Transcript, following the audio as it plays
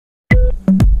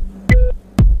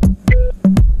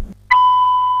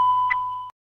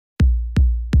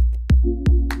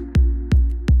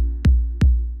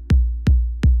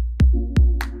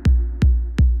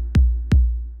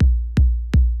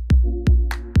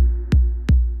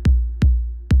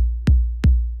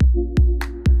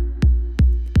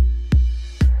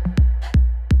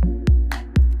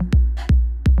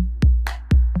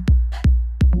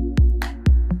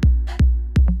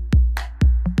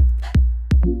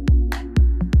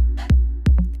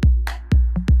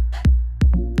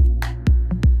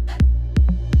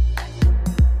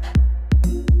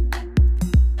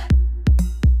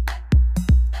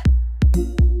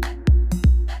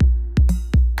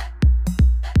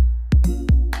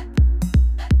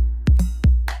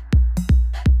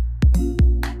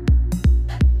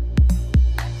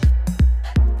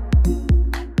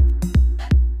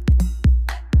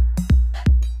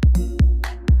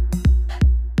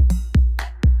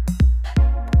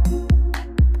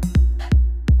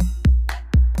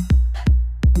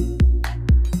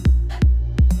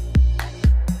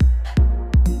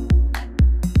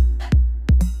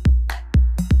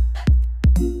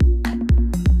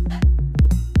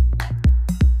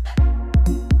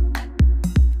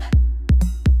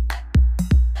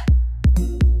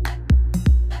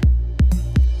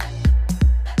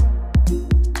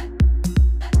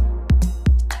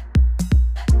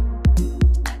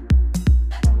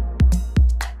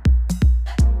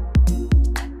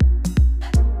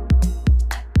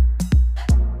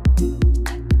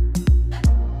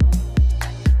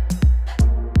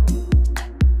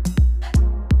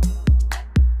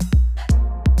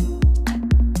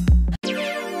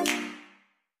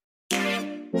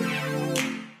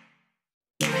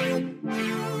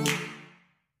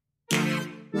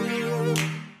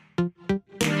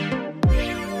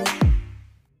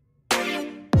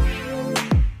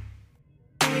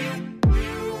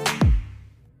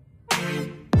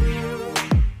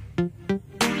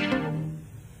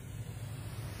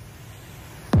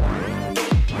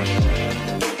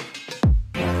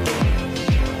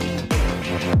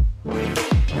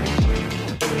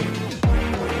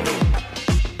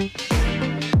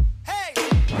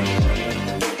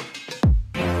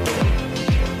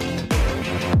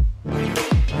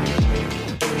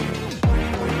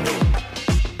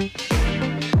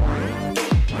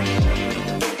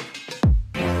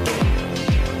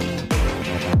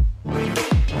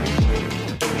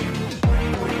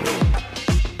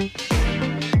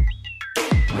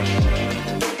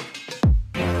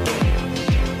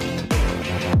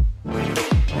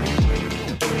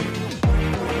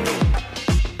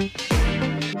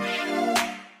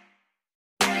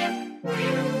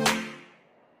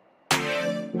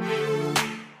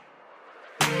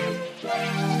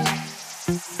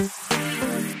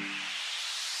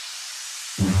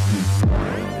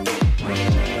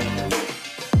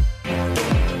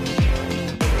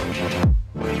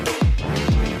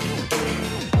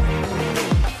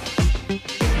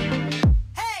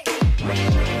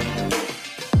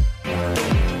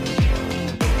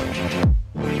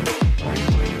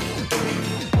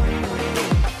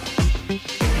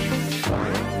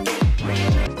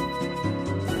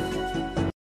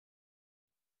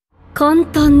混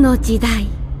沌の時代。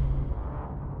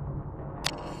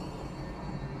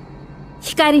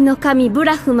光の神ブ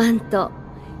ラフマンと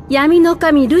闇の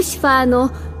神ルシファーの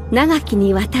長き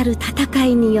にわたる戦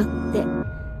いによって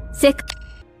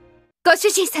ご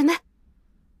主人様、ご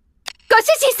主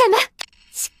人様、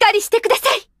しっかりしてくださ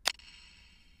い。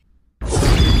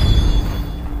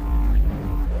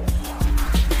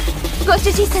ご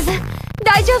主人様、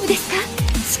大丈夫ですか？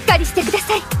しっかりしてくだ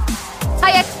さい。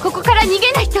早くここから逃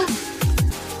げないと。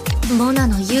モナ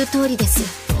の言う通りです。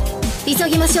急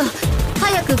ぎましょう。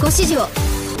早くご指示を。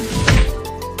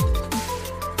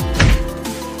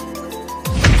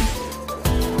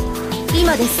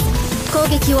今です。攻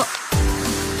撃を。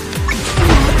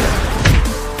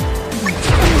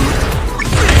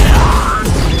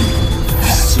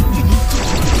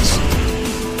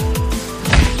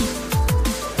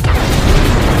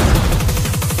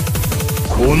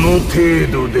この程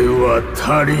度では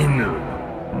足りぬ。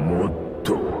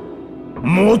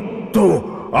もっ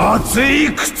と熱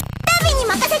い口。ダビに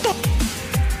任せて。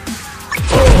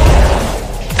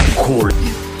これ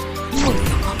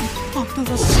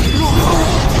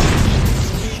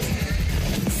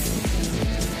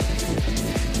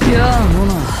やあモ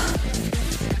ナ、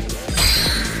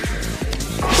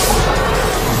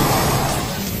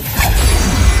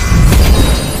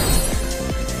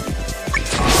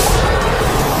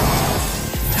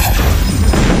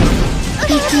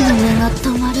息の根が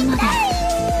止まるまで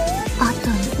あと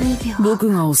2秒。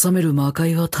僕が治める魔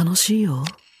界は楽しいよ。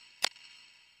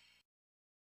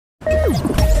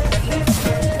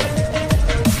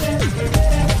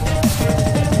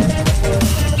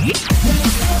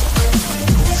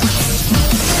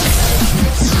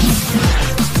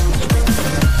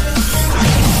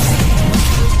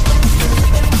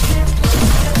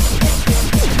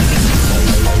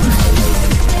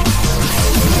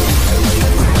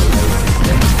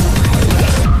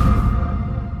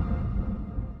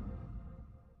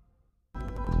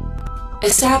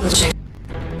Establishing.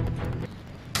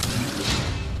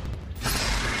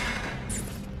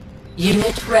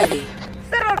 Unit ready.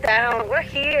 Settle down, we're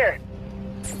here.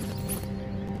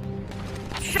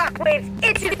 Shockwave's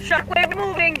itching, shockwave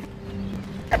moving.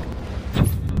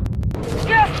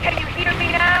 Just, can you hear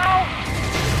me now?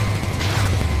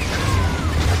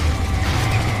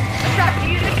 Shock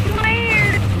music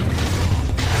cleared.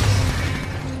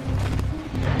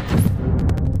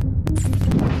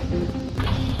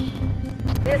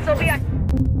 This'll be a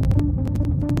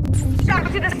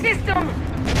shock to the system.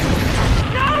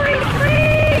 No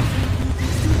retreat!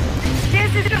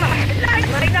 This is I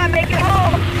might not make it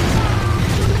home.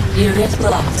 Unit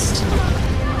lost.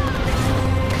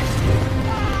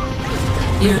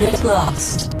 Unit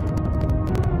lost.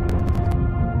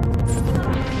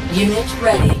 Unit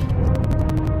ready.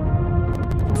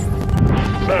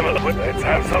 Let's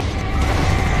have some.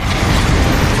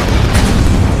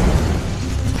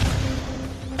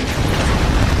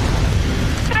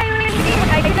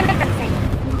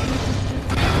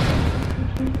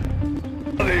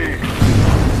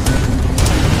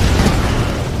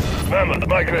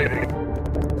 Migrating.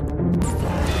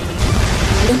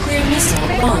 Nuclear missile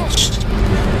launched.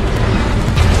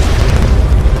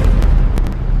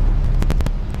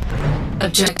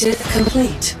 Objective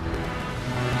complete.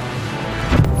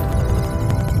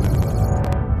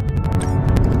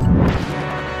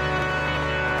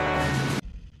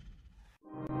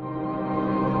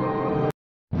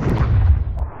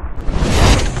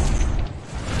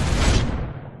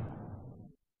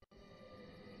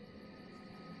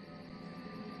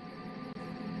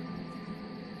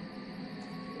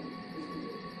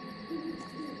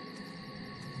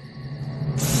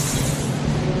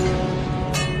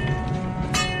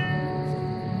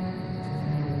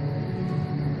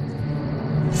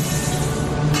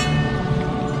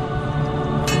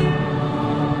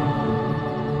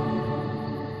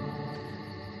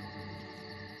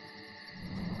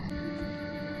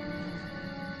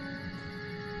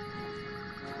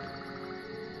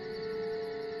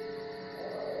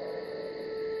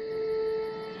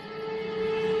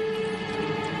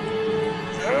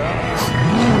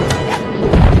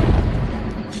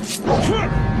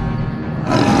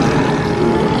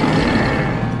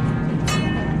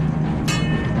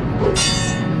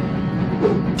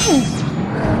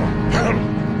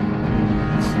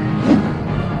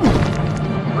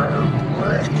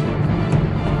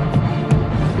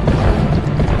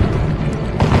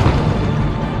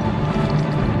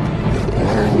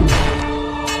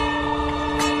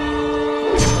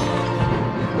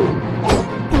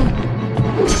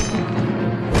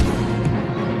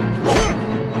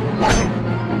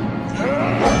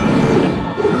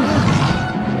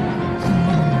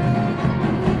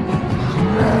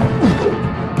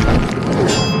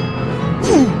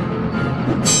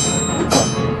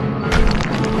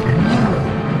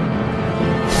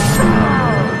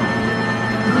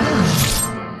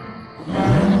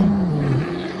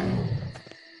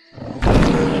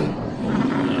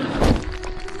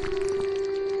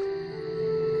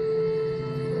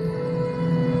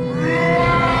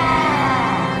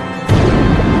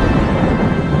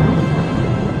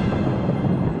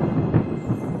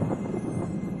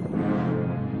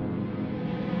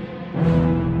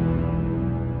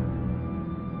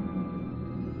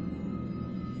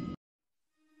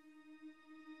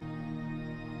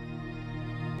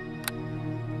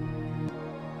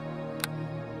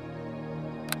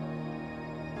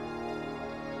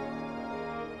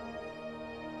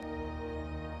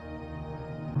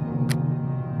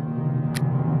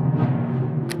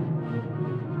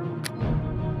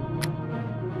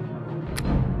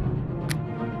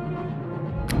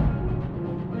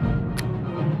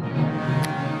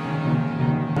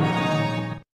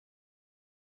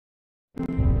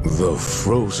 The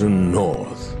Frozen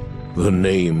North, the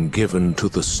name given to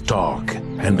the stark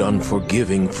and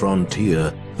unforgiving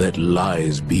frontier that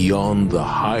lies beyond the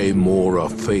high moor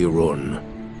of Faerun.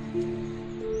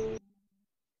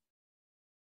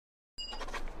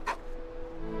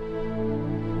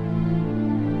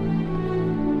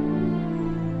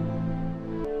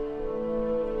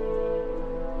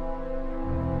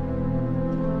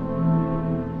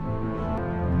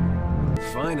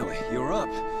 Finally, you're up.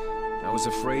 I was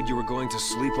afraid you were going to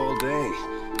sleep all day.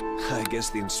 I guess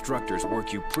the instructors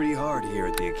work you pretty hard here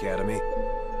at the academy.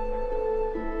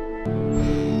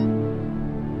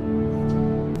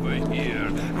 Over here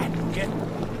and get...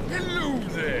 Hello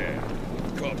there!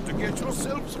 Come to get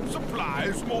yourself some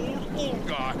supplies from old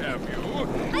Olga, have you?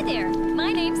 Hi there,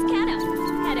 my name's Kenna,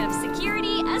 head of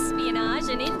security, espionage,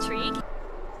 and intrigue